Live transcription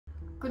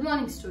Good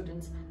morning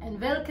students and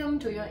welcome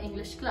to your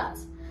English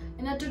class.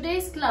 In our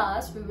today's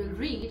class we will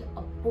read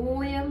a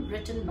poem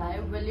written by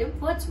William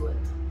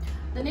Wordsworth.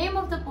 The name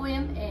of the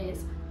poem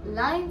is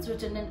Lines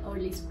Written in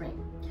Early Spring.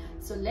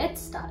 So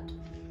let's start.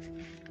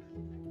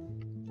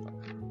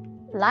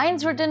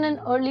 Lines Written in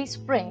Early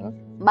Spring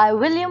by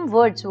William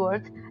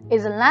Wordsworth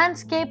is a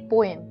landscape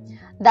poem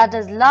that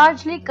is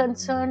largely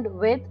concerned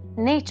with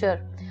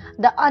nature.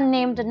 The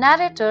unnamed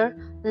narrator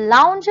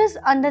lounges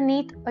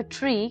underneath a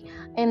tree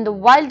in the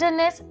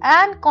wilderness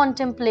and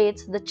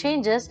contemplates the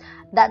changes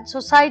that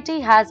society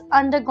has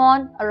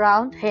undergone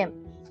around him.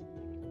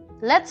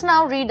 Let's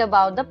now read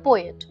about the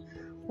poet.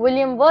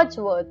 William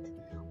Wordsworth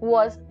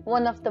was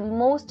one of the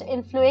most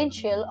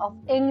influential of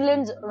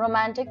England's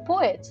Romantic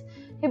poets.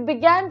 He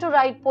began to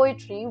write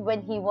poetry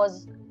when he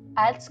was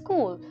at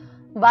school,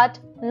 but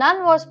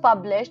none was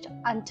published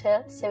until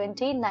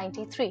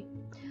 1793.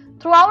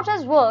 Throughout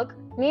his work,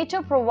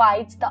 nature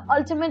provides the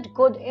ultimate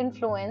good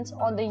influence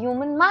on the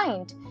human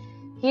mind.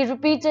 He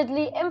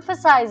repeatedly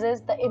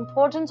emphasizes the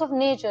importance of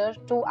nature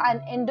to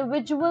an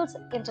individual's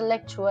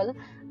intellectual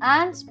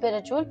and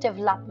spiritual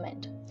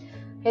development.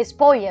 His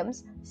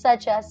poems,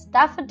 such as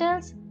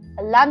Daffodils,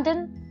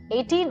 London,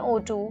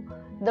 1802,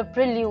 The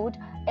Prelude,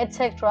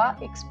 etc.,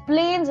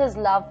 explains his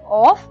love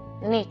of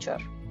nature.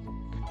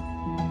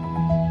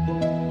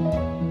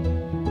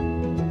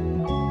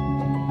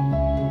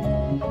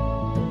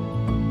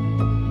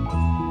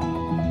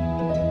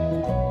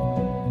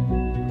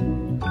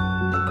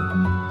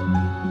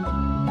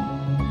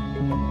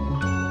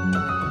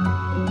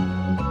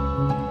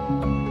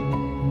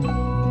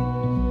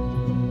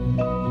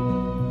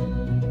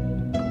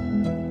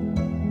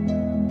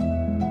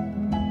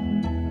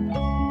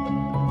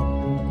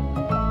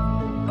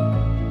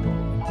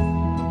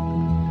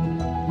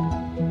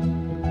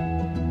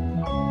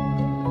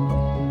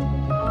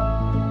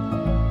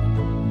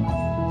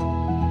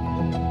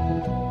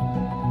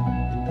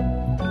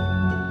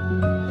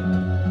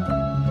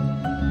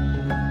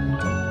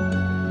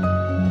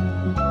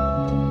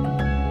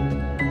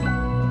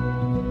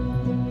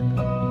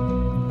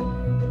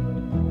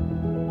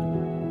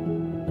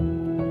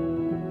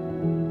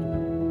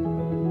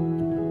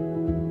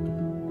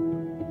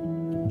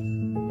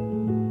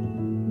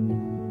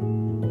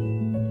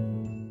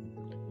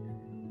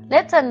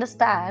 Let's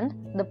understand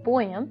the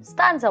poem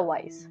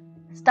stanza-wise.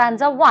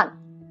 Stanza 1.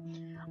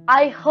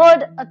 I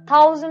heard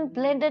 1,000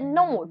 blended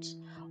notes,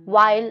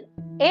 while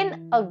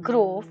in a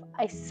grove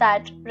I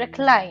sat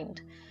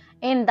reclined,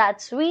 in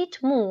that sweet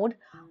mood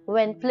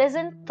when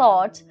pleasant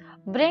thoughts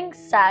bring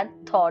sad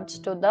thoughts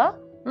to the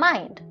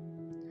mind.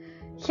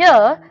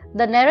 Here,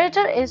 the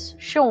narrator is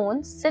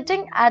shown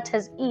sitting at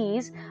his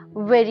ease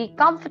very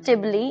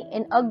comfortably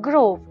in a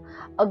grove.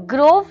 A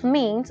grove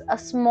means a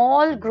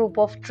small group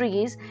of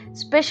trees,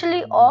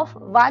 especially of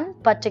one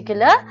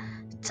particular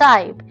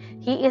type.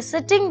 He is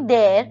sitting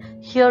there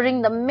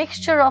hearing the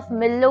mixture of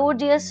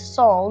melodious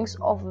songs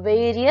of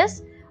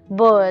various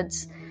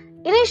birds.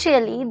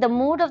 Initially, the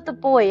mood of the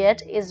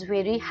poet is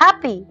very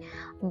happy,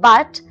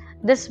 but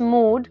this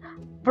mood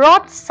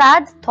brought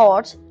sad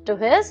thoughts to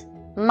his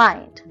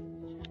mind.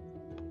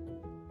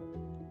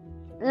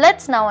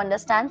 Let's now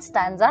understand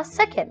stanza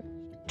 2.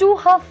 To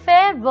her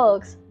fair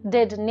works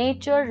did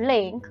nature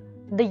link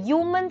the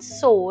human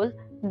soul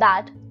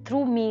that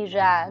through me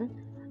ran,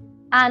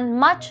 and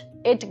much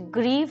it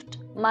grieved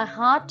my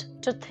heart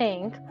to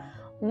think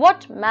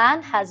what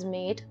man has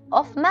made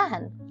of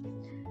man.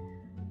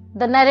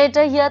 The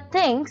narrator here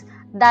thinks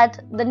that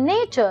the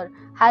nature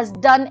has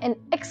done an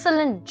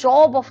excellent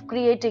job of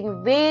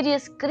creating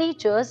various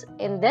creatures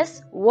in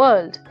this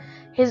world.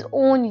 His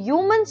own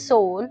human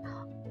soul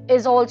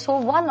is also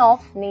one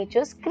of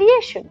nature's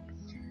creation.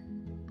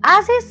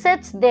 As he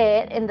sits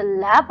there in the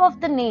lap of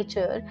the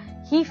nature,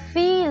 he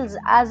feels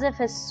as if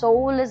his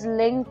soul is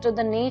linked to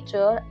the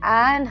nature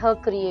and her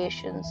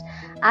creations,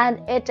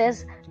 and it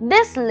is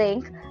this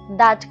link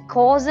that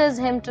causes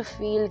him to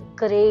feel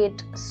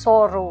great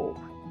sorrow.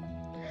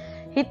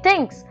 He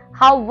thinks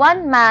how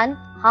one man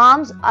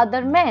harms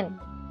other men.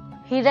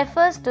 He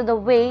refers to the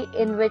way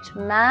in which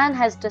man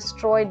has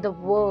destroyed the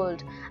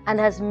world and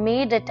has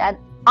made it an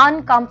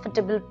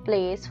uncomfortable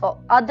place for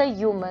other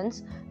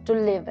humans to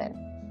live in.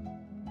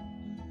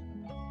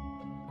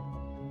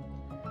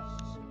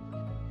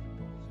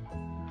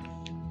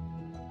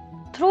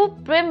 Through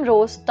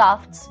primrose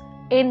tufts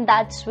in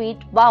that sweet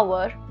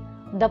bower,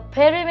 the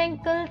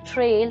periwinkle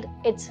trailed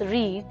its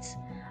wreaths,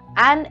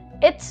 and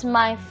it's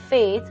my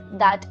faith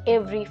that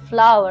every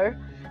flower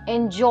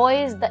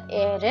enjoys the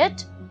air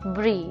it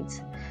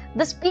breathes.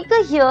 The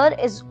speaker here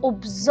is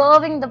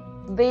observing the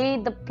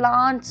way the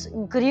plants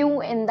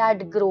grew in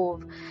that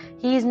grove.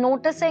 He is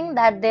noticing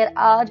that there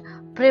are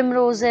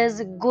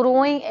primroses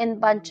growing in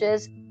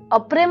bunches. A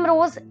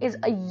primrose is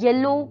a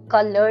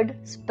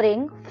yellow-colored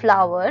spring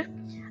flower,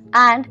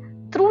 and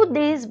through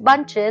these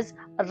bunches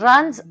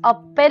runs a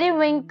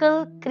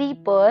periwinkle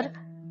creeper.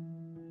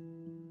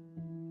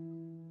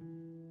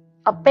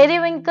 A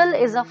periwinkle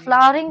is a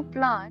flowering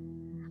plant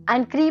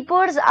And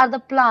creepers are the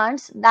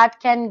plants that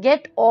can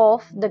get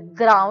off the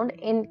ground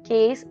in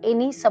case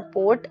any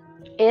support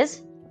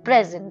is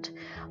present,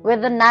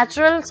 whether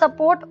natural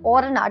support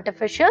or an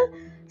artificial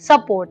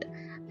support.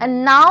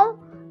 And now,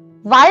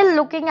 while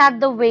looking at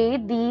the way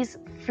these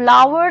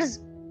flowers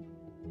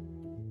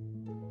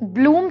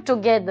bloom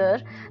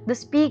together, the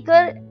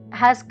speaker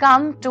has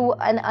come to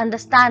an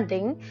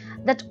understanding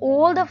that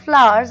all the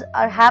flowers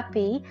are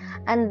happy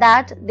and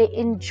that they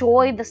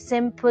enjoy the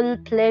simple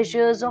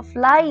pleasures of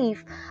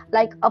life,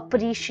 like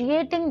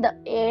appreciating the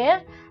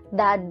air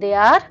that they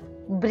are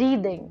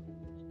breathing.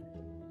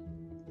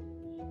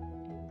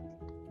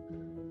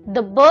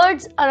 The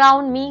birds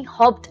around me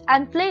hopped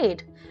and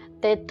played.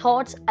 Their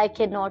thoughts I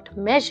cannot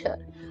measure,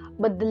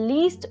 but the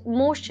least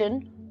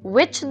motion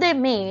which they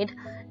made,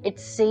 it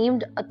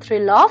seemed a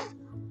thrill of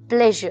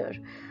pleasure.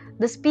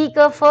 The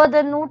speaker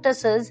further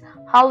notices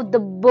how the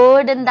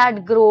bird in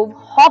that grove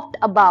hopped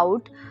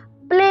about,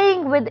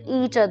 playing with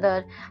each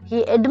other.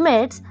 He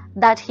admits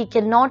that he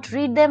cannot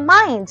read their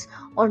minds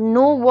or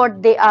know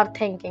what they are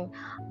thinking,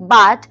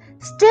 but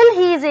still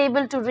he is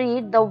able to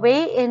read the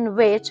way in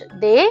which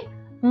they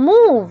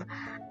move.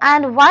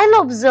 And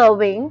while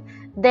observing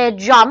their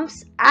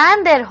jumps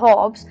and their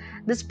hops,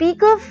 the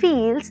speaker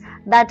feels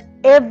that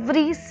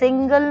every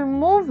single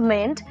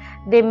movement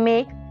they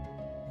make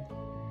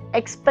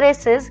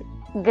expresses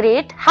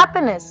great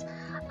happiness,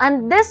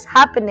 and this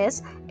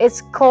happiness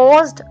is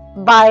caused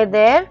by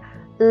their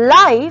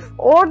life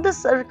or the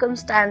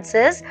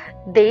circumstances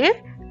they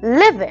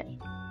live in.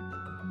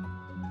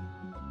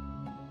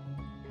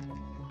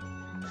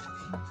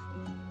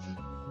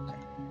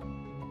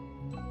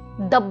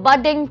 The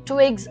budding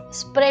twigs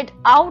spread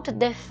out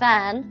their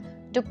fan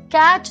to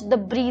catch the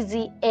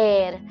breezy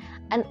air,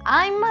 and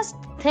I must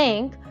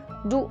think,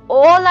 do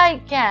all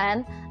I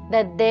can,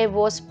 that there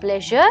was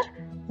pleasure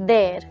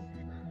there.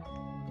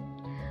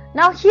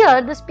 Now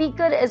here the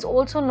speaker is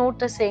also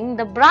noticing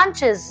the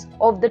branches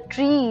of the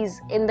trees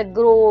in the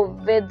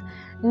grove with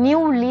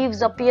new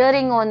leaves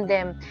appearing on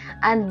them,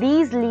 and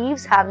these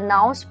leaves have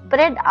now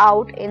spread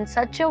out in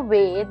such a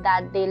way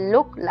that they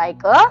look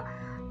like a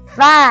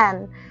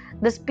fan.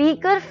 The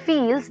speaker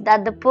feels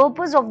that the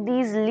purpose of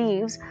these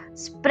leaves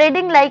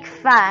spreading like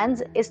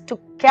fans is to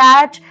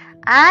catch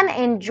and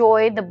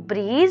enjoy the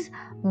breeze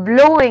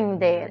blowing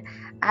there,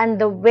 and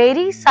the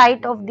very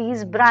sight of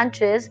these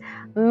branches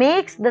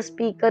makes the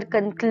speaker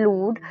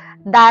conclude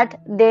that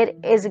there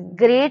is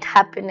great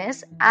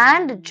happiness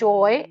and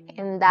joy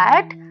in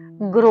that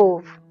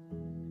grove.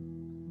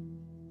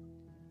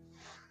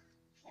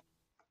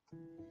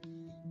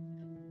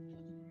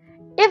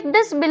 If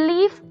this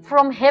belief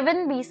from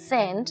heaven be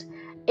sent,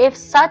 if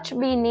such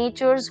be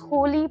nature's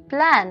holy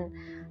plan,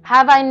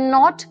 have I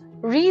not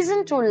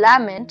reason to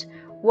lament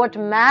what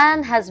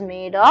man has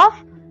made of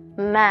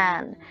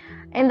man?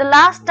 In the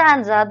last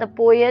stanza, the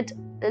poet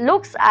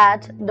looks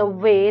at the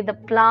way the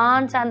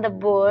plants and the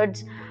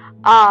birds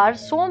are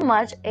so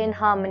much in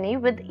harmony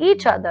with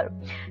each other.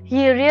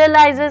 He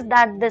realizes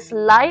that this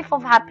life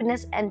of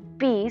happiness and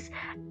peace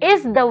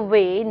is the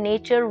way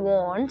nature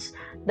wants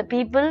the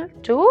people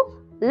to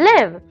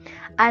live.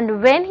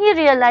 And when he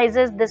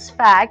realizes this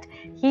fact,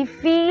 he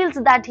feels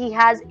that he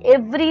has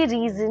every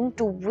reason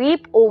to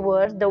weep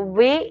over the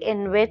way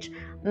in which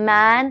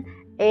man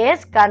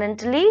is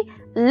currently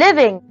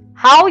living,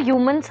 how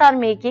humans are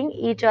making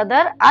each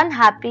other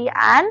unhappy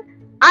and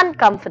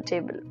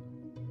uncomfortable.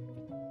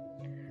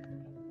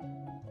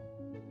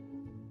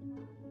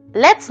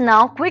 Let's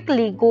now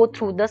quickly go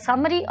through the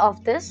summary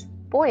of this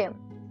poem.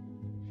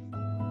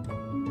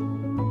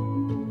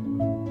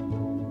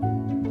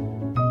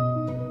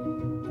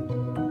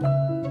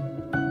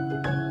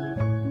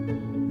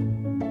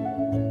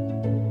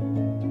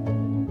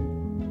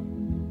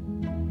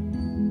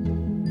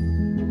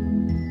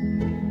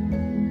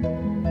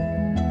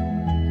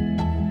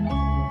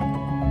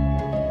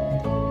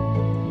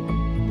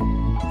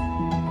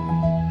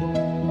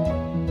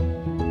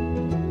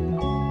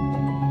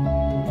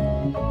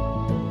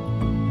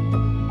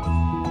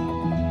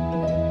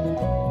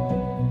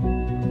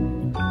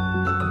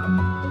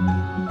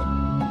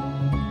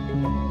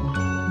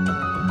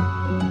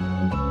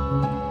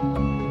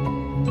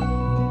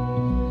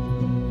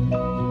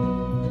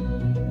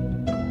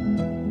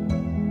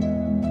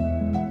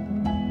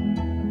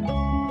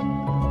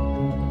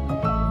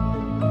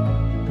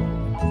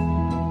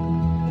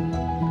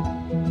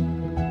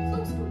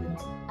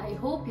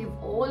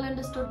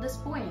 Understood this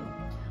poem.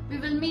 We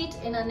will meet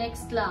in our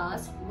next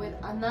class with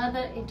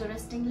another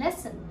interesting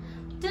lesson.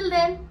 Till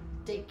then,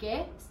 take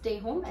care, stay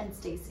home and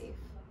stay safe.